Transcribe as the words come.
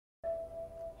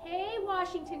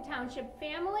Washington Township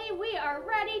family, we are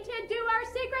ready to do our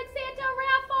Secret Santa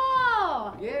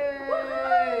raffle!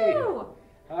 Yay! Woo-hoo!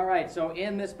 All right, so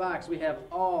in this box we have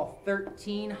all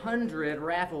 1,300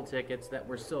 raffle tickets that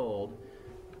were sold.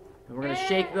 And we're going to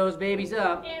shake those babies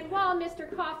up. And while Mr.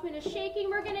 Kaufman is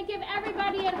shaking, we're going to give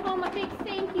everybody at home a big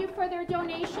thank you for their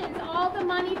donations. All the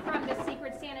money from the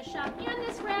Secret Santa shop and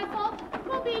this raffle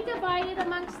will be divided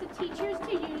amongst the teachers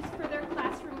to use for their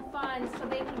classroom funds so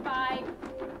they can buy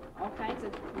all kinds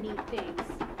of neat things.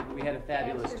 We had a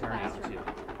fabulous turnout, too.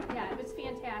 Yeah, it was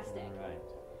fantastic. All right.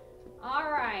 All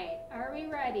right, are we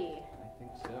ready? I think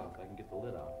so, if I can get the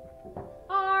lid off.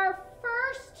 Our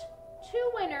first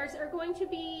two winners are going to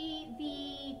be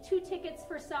the 2 tickets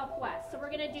for Southwest. So we're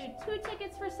going to do 2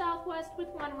 tickets for Southwest with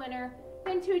one winner,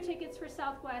 then 2 tickets for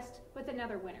Southwest with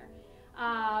another winner.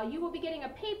 You will be getting a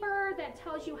paper that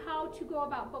tells you how to go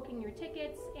about booking your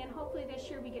tickets, and hopefully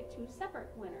this year we get 2 separate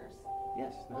winners.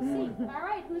 Yes. We'll see. All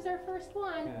right, who's our first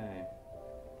one? Okay.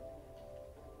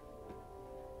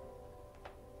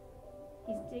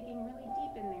 He's digging really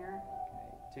deep in there.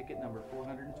 Okay. Ticket number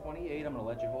 428. I'm going to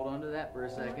let you hold on to that for a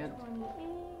second.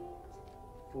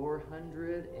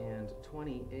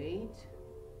 428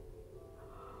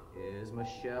 is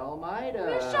Michelle Maida.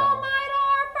 Michelle Maida,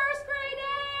 our first grade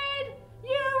aide!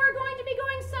 You are going to be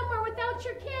going somewhere without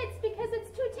your kids because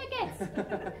it's 2 tickets.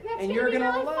 That's And you're going to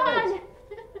really love fun. it.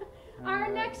 Our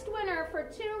next winner for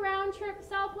 2 round-trip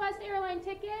Southwest airline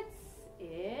tickets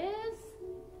is...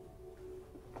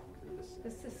 The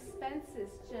suspense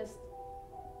is just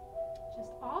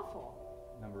awful.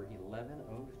 Number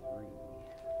 1103.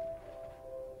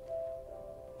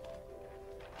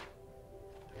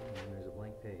 And there's a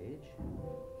blank page.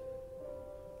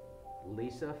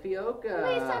 Lisa Fioca.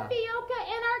 Lisa Fioca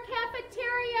in our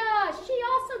cafeteria. She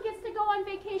also gets to go on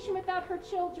vacation without her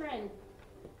children.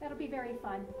 That'll be very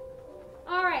fun.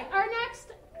 All right, our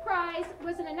next prize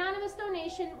was an anonymous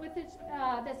donation with this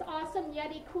awesome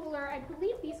Yeti cooler. I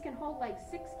believe these can hold like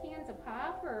 6 cans of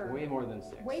pop, or Way more than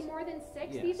 6. way more than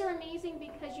 6. Yes. These are amazing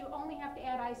because you only have to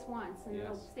add ice once, and Yes.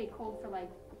 it'll stay cold for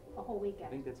like a whole I weekend.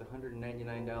 think that's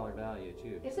 $199 value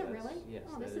too. Is So it that's- really? Yes.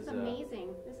 Oh, this that is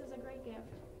amazing. This is a great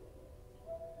gift.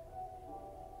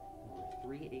 Number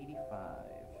 385.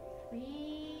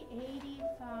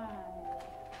 385.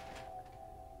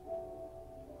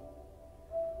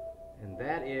 And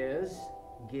that is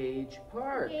Gage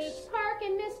Parks. Gage Park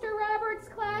and Mr. Roberts'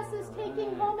 class is taking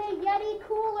Alright. home a Yeti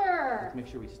cooler. Let's make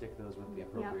sure we stick those with the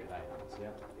appropriate items.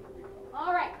 Yep.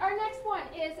 All right, our next one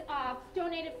is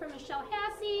donated from Michelle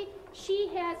Hassey. She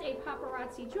has a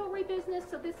paparazzi jewelry business,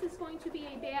 so this is going to be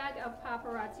a bag of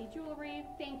paparazzi jewelry.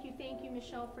 Thank you,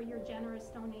 Michelle, for your generous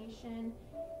donation.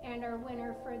 And our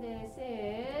winner for this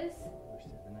is... Number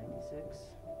 796.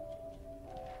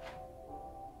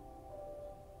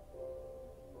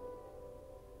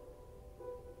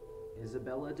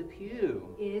 Isabella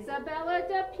Depew. Isabella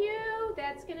Depew.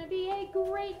 That's going to be a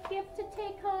great gift to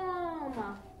take home.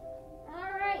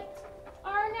 All right,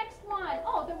 our next one.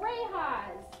 Oh, the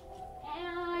Rayhas.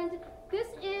 And this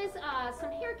is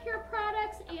some hair care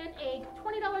products and a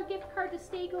 $20 gift card to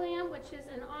Stay Glam, which is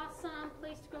an awesome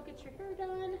place to go get your hair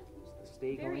done. The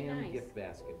Stay Very Glam nice. gift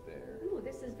basket there. Ooh,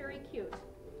 this is very cute.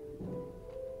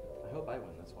 I hope I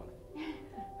win this one.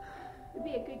 It'd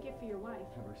be a good gift for your wife.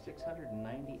 Number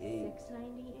 698.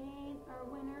 698. Our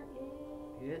winner is...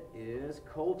 It is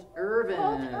Colt Irvin.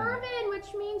 Colt Irvin,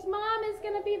 which means Mom is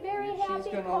going to be very happy.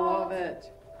 She's going to Colt. love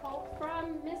it. Colt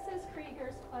from Mrs.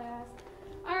 Krieger's class.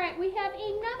 All right, we have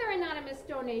another anonymous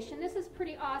donation. This is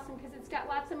pretty awesome because it's got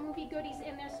lots of movie goodies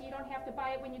in there, so you don't have to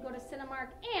buy it when you go to Cinemark,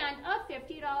 and a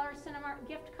 $50 Cinemark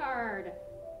gift card.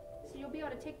 So you'll be able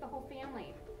to take the whole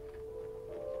family.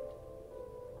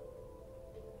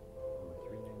 Number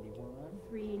 391.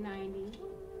 390.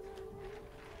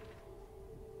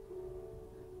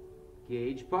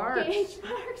 Gage Parks. Gage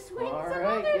Parks wins All another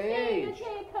right, thing to Gage.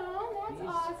 take home. That's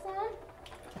He's- awesome.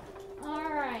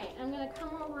 All right, I'm going to come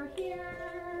over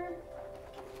here.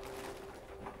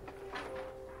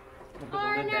 Put the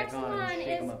Our lid back next on and one shake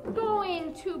is 'em up.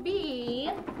 going to be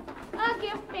a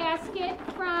gift basket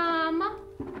from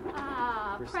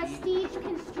Prestige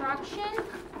Construction.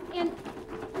 And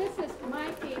this is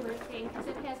my favorite thing because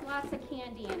it has lots of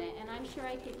candy in it. And I'm sure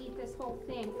I could eat this whole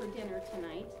thing for dinner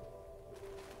tonight.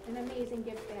 An amazing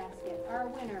gift basket. Our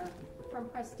winner from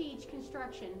Prestige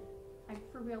Construction. I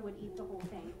for real would eat the whole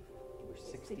thing. Number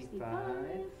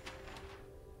 65.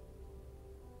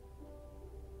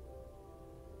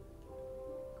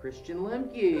 Christian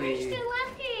Lemke. Christian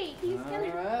Lemke. He's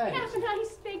going to have a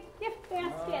nice big gift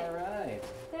basket. All right.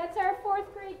 That's our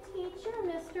 4th grade teacher,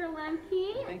 Mr.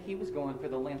 Lemke. I think he was going for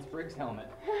the Lance Briggs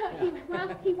helmet.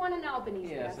 He won an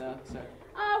Albany. Yes, sorry.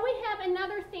 We have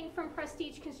another thing from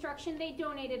Prestige Construction. They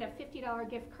donated a $50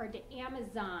 gift card to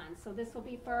Amazon. So this will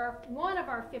be for one of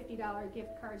our $50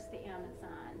 gift cards to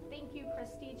Amazon. Thank you,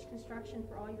 Prestige Construction,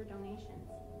 for all your donations.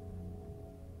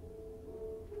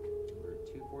 We're at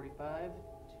 245.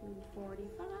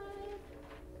 245.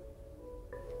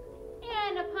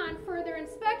 And upon further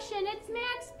inspection, it's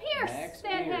Max Pierce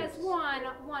that has won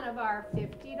one of our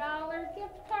 $50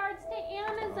 gift cards to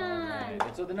Amazon. Right.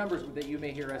 And so the numbers that you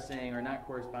may hear us saying are not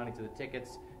corresponding to the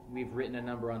tickets. We've written a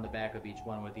number on the back of each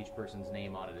one with each person's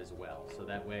name on it as well. So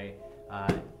that way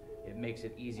it makes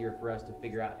it easier for us to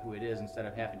figure out who it is instead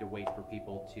of having to wait for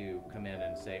people to come in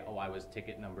and say, oh, I was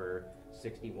ticket number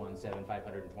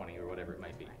 617520 or whatever it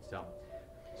might be. So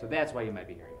that's why you might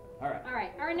be hearing it. All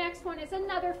right. Our next one is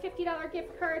another $50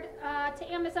 gift card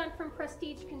to Amazon from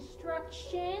Prestige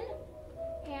Construction.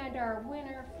 And our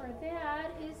winner for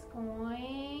that is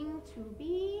going to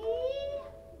be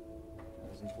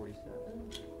 1,047.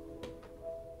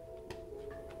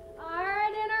 All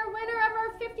right, and our winner of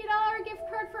our $50 gift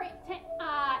card for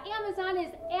Amazon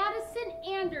is Addison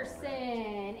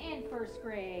Anderson in 1st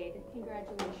grade.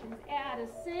 Congratulations,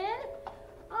 Addison.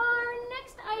 Our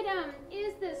next item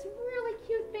is this really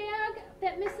cute bag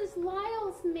that Mrs.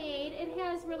 Lyles made. It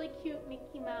has really cute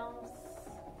Mickey Mouse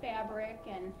fabric,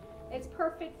 and it's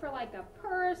perfect for like a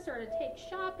purse or to take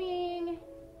shopping.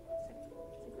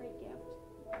 It's a great gift.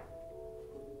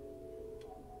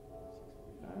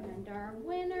 And our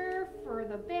winner for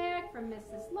the bag from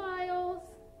Mrs. Lyles,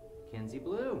 Kinsey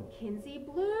Blue. Kinsey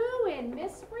Blue in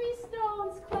Miss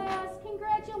Freestone's class.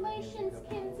 Congratulations,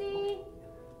 Kinsey.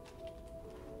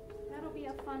 That'll be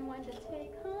a fun one to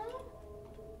take home.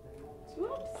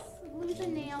 Oops,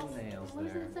 losing nails.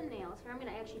 Losing some nails. Here, I'm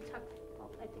going to actually tuck,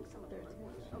 I think some of those.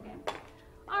 Okay.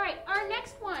 All right, our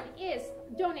next one is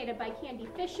donated by Candy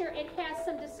Fisher. It has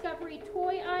some Discovery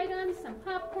toy items, some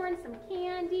popcorn, some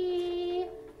candy.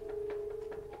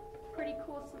 Pretty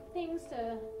cool things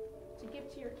to give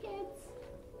to your kids.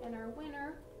 And our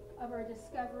winner of our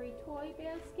Discovery toy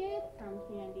basket from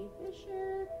Candy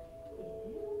Fisher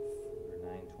is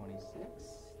 926.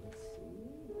 Let's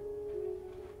see.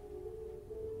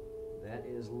 That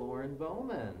is Lauren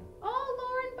Bowman. Oh,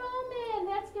 Lauren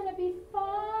Bowman. That's going to be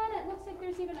fun. It looks like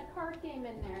there's even a card game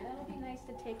in there. That'll be nice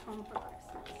to take home for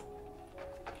Christmas.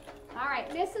 All right,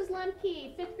 Mrs.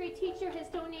 Lemke, 5th grade teacher, has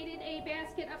donated a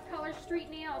basket of Color Street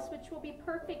nails, which will be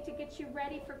perfect to get you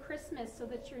ready for Christmas so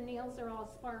that your nails are all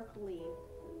sparkly.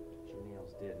 Your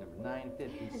nails did. Number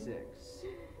 956.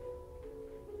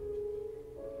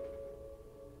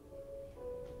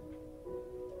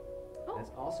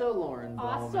 That's also Lauren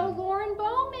Bowman. Also Lauren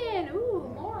Bowman.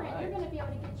 Ooh, Lauren, you're going to be able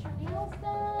to get your nails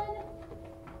done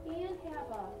and have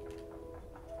a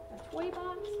toy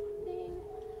box thing.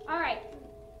 All right.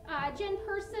 Jen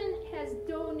Person has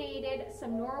donated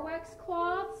some Norwex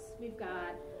cloths. We've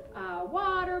got a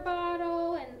water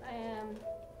bottle, and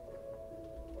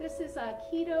this is a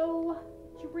keto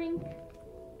drink.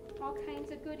 All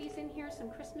kinds of goodies in here, some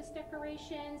Christmas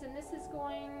decorations, and this is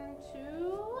going to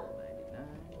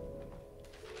 99.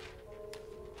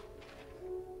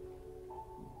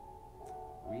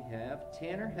 We have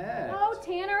Tanner Hecht. Oh,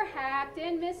 Tanner Hecht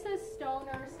in Mrs.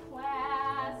 Stoner's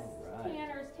class. Right.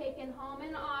 Tanner's taken home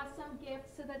an awesome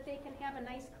gift so that they can have a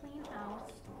nice clean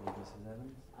house. Mrs.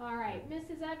 Evans. All right,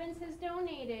 Mrs. Evans has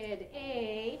donated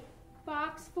a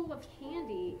box full of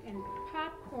candy and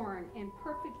popcorn and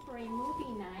perfect for a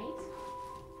movie night.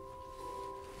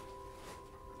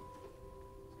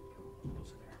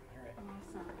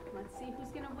 Awesome. Let's see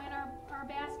who's going to win our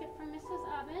basket from Mrs.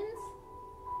 Evans.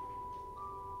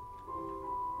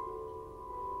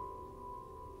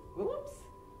 Whoops.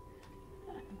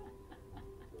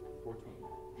 420.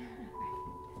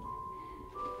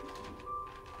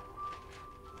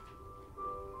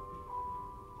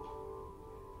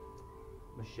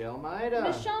 Michelle Maida.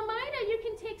 Michelle Maida, you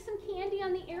can take some candy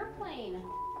on the airplane.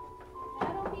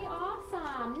 That'll be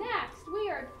awesome. Next, we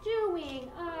are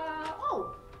doing,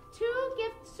 2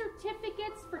 gift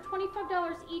certificates for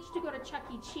 $25 each to go to Chuck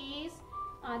E. Cheese.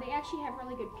 They actually have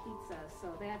really good pizza,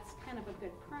 so that's kind of a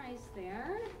good prize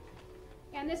there.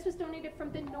 And this was donated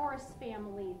from the Norris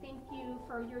family. Thank you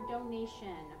for your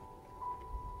donation.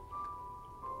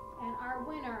 And our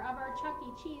winner of our Chuck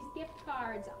E. Cheese gift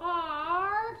cards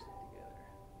are...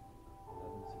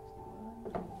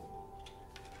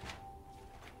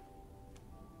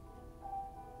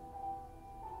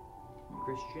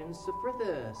 Christian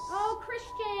Safrithis. Oh,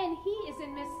 Christian, he is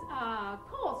in Miss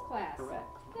Cole's class. Correct.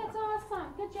 That's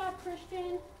awesome. Good job,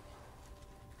 Christian.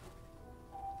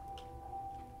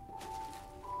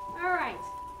 All right.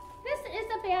 This is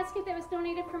a basket that was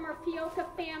donated from our Fioca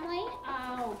family.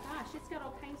 Oh, gosh, it's got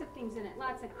all kinds of things in it.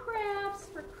 Lots of crafts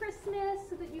for Christmas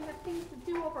so that you have things to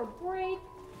do over break.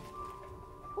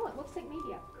 Oh, it looks like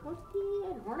maybe a cookie,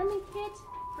 an ornament kit.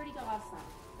 Pretty awesome.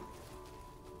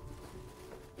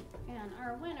 And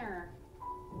our winner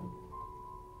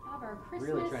of our Christmas,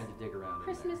 Really trying to dig around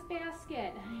Christmas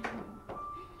basket.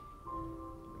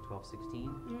 1216.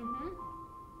 Mm-hmm.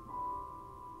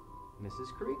 Mrs.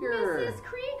 Krieger. Mrs.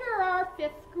 Krieger, our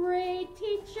 5th grade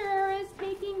teacher, is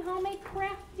taking home a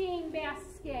crafting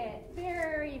basket.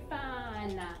 Very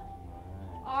fun.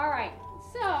 All right,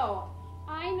 so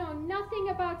I know nothing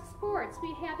about sports.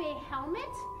 We have a helmet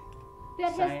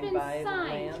that has been by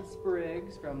signed. Lance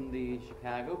Briggs from the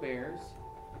Chicago Bears.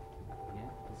 Yeah,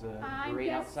 he's a I'm great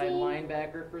outside guessing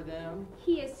linebacker for them.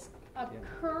 He is a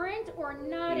current or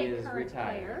not He a is current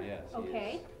retired, player? yes, he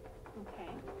Okay. is.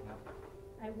 Okay. Yep.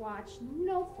 I watch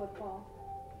no football,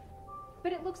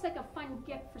 but it looks like a fun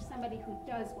gift for somebody who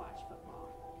does watch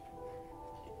football.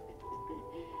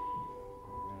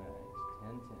 All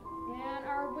right, 10-10. And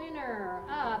our winner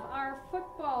of our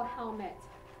football helmet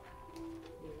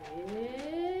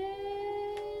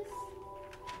is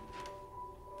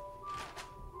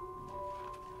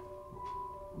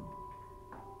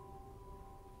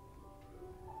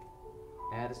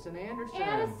Addison Anderson.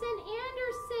 Addison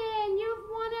Anderson. You've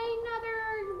won another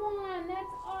one.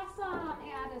 That's awesome,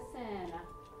 Addison.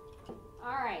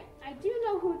 All right, I do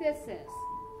know who this is.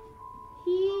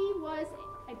 He was,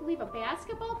 I believe, a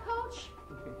basketball coach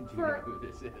Do you for know who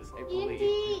this is? I believe.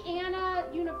 Indiana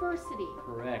University.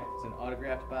 Correct. It's an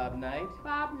autographed Bob Knight.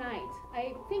 Bob Knight.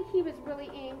 I think he was really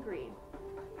angry.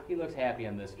 He looks happy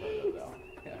on this photo, though.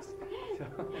 Yes. So,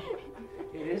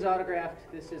 it is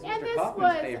autographed. This is And Mr. this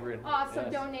Kaufman's was favorite. also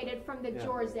Yes. donated from the Yeah.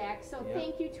 Jorzak. So Yeah.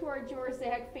 thank you to our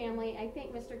Jorzak family. I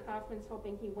think Mr. Kaufman's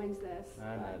hoping he wins this.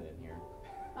 I'm but- not in here.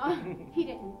 He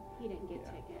didn't get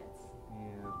Yeah. tickets.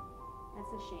 Yeah.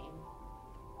 That's a shame.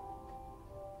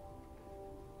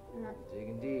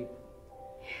 Digging deep.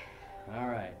 All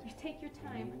right. You take your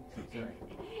time. Sorry.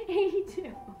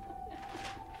 82.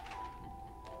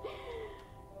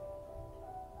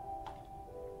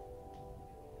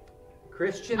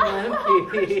 Christian Lemke.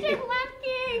 Christian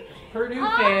Lemke. Purdue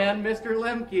fan, Mr.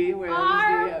 Lemke. Wins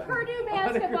Our the, Purdue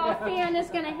basketball autograph. fan is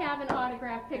going to have an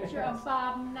autographed picture of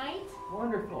Bob Knight.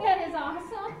 Wonderful. That is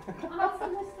awesome.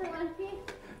 Awesome, Mr. Lemke.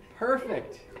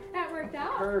 Perfect. That worked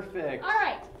out. Perfect. All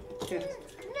right. Miss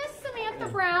Samantha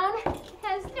Brown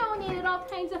has donated all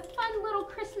kinds of fun little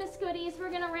Christmas goodies. We're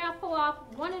going to raffle off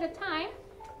one at a time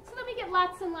so that we get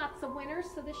lots and lots of winners.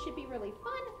 So this should be really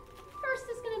fun. First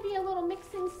is going to be a little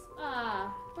mixing,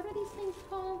 what are these things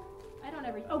called? I don't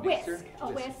ever, a Mixer? whisk. A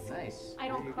whisk. Nice. I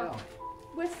don't There you cook. go.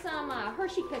 With some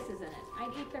Hershey Kisses in it.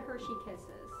 I'd eat the Hershey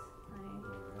Kisses.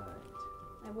 All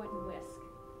right. I wouldn't whisk.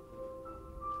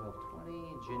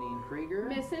 1220, Janine Krieger.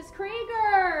 Mrs.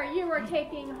 Krieger, you are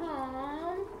taking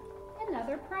home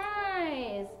another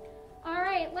prize. All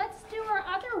right, let's do our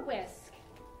other whisk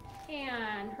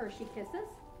and Hershey Kisses.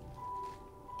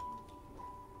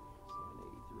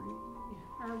 783.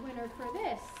 Our winner for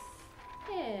this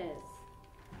is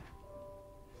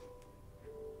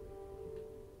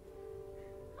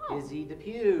Izzy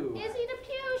Depew. Izzy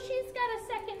Depew. She's got a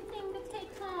second thing to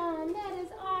take home. That is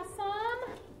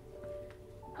awesome.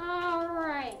 All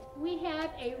right, we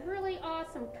have a really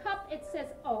awesome cup. It says,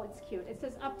 oh, it's cute. It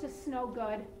says up to snow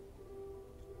good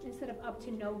instead of up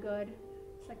to no good.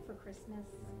 It's like for Christmas.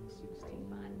 Very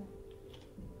fun.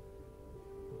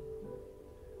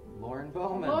 Lauren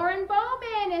Bowman. Lauren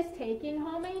Bowman is taking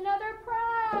home another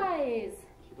prize.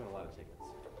 She won a lot of tickets.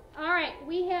 All right,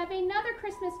 we have another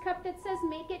Christmas cup that says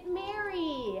Make It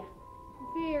Merry.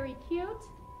 Very cute.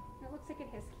 It looks like it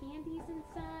has candies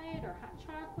inside or hot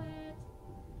chocolate.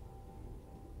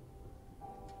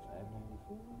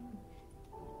 594.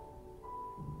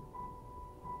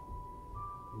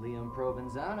 Liam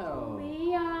Provenzano.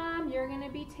 Liam, you're going to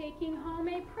be taking home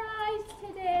a prize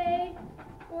today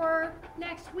or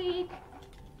next week.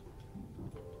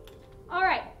 All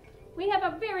right, we have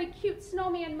a very cute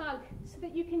snowman mug so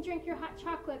that you can drink your hot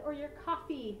chocolate or your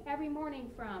coffee every morning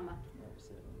from.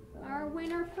 Our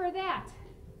winner for that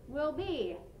will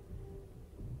be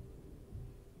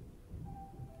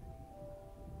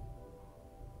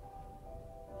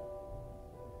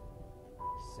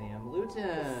Sam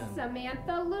Luton.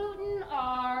 Samantha Luton,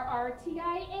 our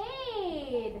RTI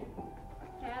aide.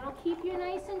 That'll keep you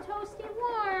nice and toasty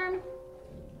warm.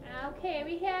 Okay,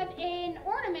 we have an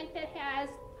ornament that has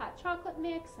hot chocolate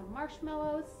mix, some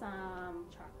marshmallows, some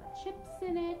chocolate chips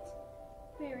in it.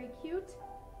 Very cute.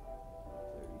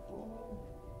 34.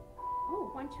 Oh,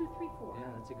 1, 2, 3, 4. Yeah,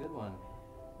 that's a good one.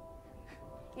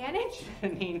 And it's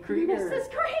Janine Krieger. Mrs.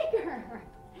 Krieger.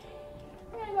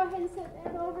 We're gonna go ahead and set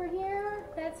that over here.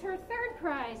 That's her third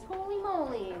prize. Holy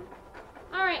moly!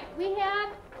 All right, we have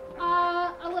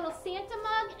a little Santa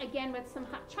mug again with some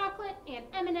hot chocolate and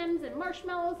M&Ms and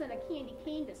marshmallows and a candy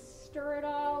cane to stir it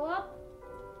all up.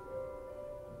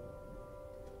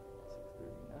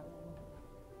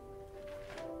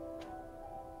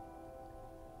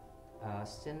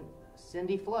 639.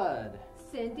 Cindy Flood.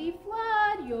 Cindy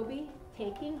Flood, you'll be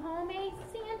taking home a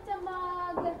Santa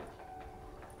mug.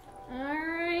 All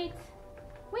right,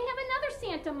 we have another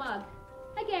Santa mug,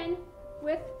 again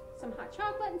with some hot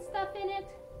chocolate and stuff in it.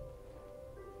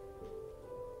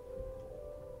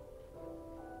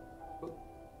 Oh.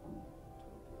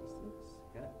 1256.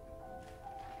 Got it.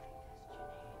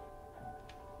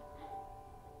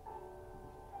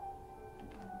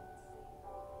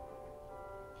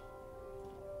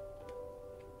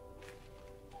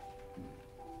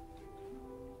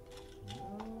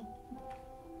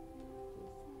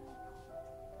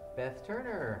 Beth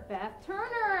Turner. Beth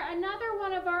Turner, another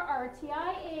one of our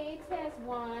RTI aides, has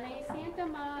won a Santa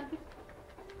mug.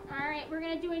 All right, we're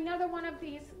going to do another one of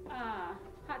these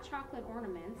hot chocolate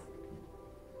ornaments.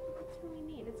 It's really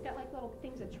neat. It's got like little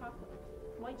things of chocolate,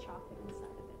 white chocolate inside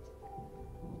of it.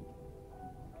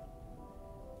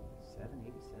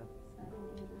 787.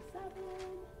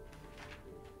 787.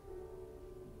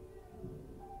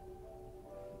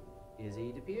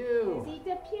 Izzy Depew. Izzy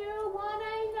Depew won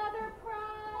another prize.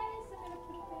 I'm going to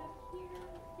put it back here,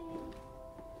 I think.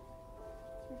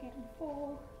 We're getting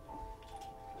full.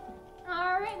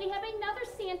 All right, we have another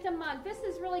Santa mug. This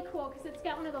is really cool because it's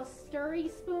got one of those stirry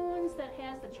spoons that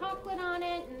has the chocolate on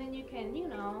it, and then you can, you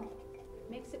know,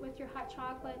 mix it with your hot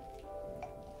chocolate.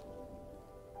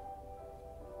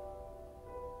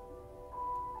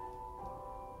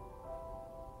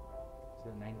 Is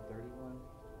it 931?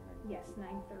 Yes,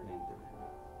 930. 931.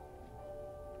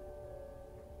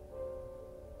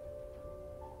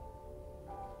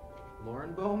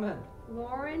 Lauren Bowman.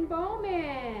 Lauren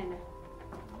Bowman.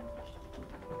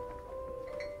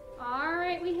 All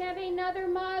right, we have another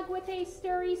mug with a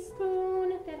stirry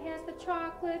spoon that has the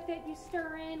chocolate that you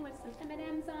stir in with some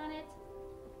M&Ms on it.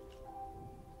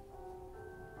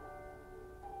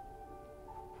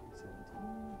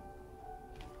 317.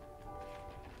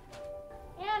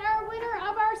 And our winner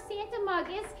of our Santa mug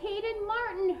is Kaden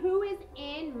Martin, who is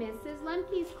in Mrs.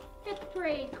 Lemke's 5th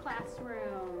grade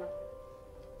classroom.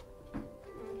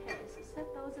 Okay, so set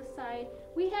those aside.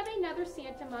 We have another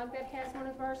Santa mug that has one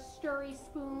of our stirry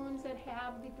spoons that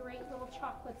have the great little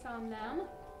chocolates on them.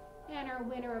 And our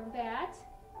winner of that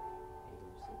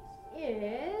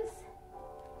 806.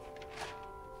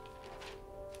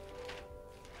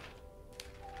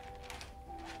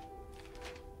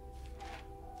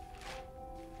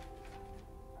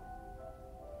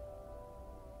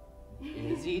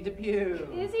 is Izzy Depew.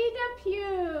 Izzy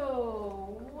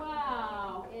Depew.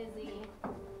 Wow, Izzy.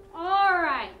 All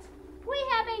right. We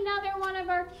have another one of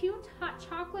our cute hot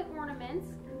chocolate ornaments.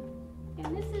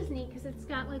 And this is neat because it's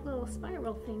got like little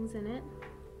spiral things in it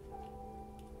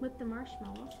with the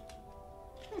marshmallows.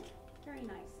 Very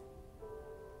nice.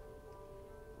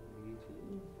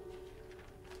 32.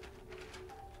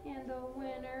 And the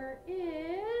winner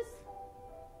is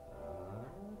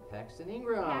Paxton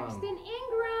Ingram. Paxton Ingram.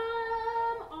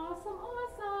 Awesome,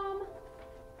 awesome.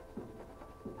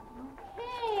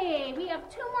 Okay, we have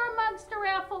 2 more mugs to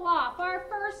raffle off. Our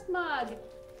first mug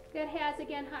that has,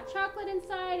 again, hot chocolate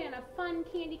inside and a fun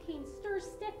candy cane stir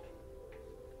stick.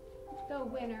 The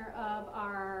winner of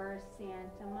our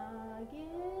Santa mug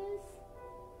is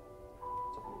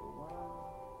 201.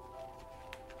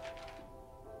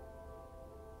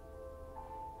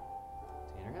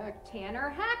 Tanner Hecht. Tanner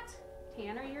Hecht.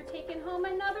 Tanner, you're taking home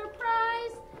another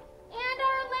prize. And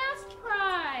our last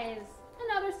prize,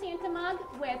 another Santa mug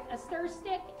with a stir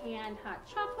stick and hot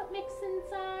chocolate mix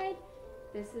inside.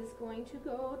 This is going to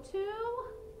go to, let's see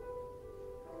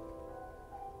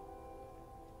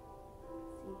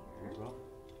here. 312.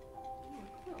 Oh,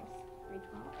 close.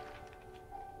 312.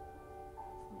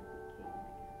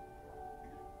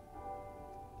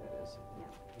 That is.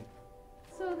 Yeah.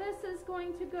 So this is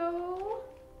going to go,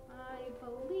 I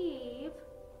believe,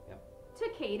 to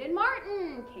Kaden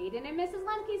Martin. Kaden and Mrs.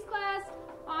 Lemke's class.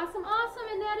 Awesome, awesome.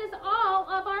 And that is all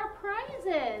of our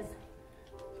prizes.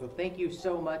 So thank you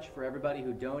so much for everybody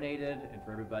who donated and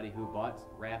for everybody who bought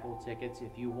raffle tickets.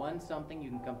 If you won something, you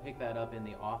can come pick that up in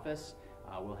the office.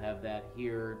 We'll have that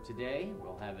here today.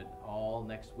 We'll have it all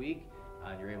next week.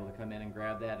 You're able to come in and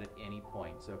grab that at any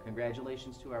point. So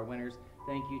congratulations to our winners.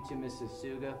 Thank you to Mrs.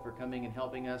 Suga for coming and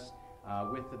helping us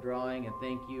with the drawing. And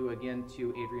thank you again to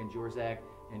Adrian Jorzak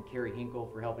and Carrie Hinkle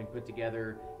for helping put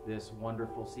together this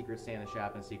wonderful Secret Santa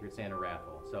shop and Secret Santa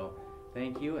raffle. So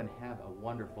thank you and have a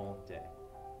wonderful day.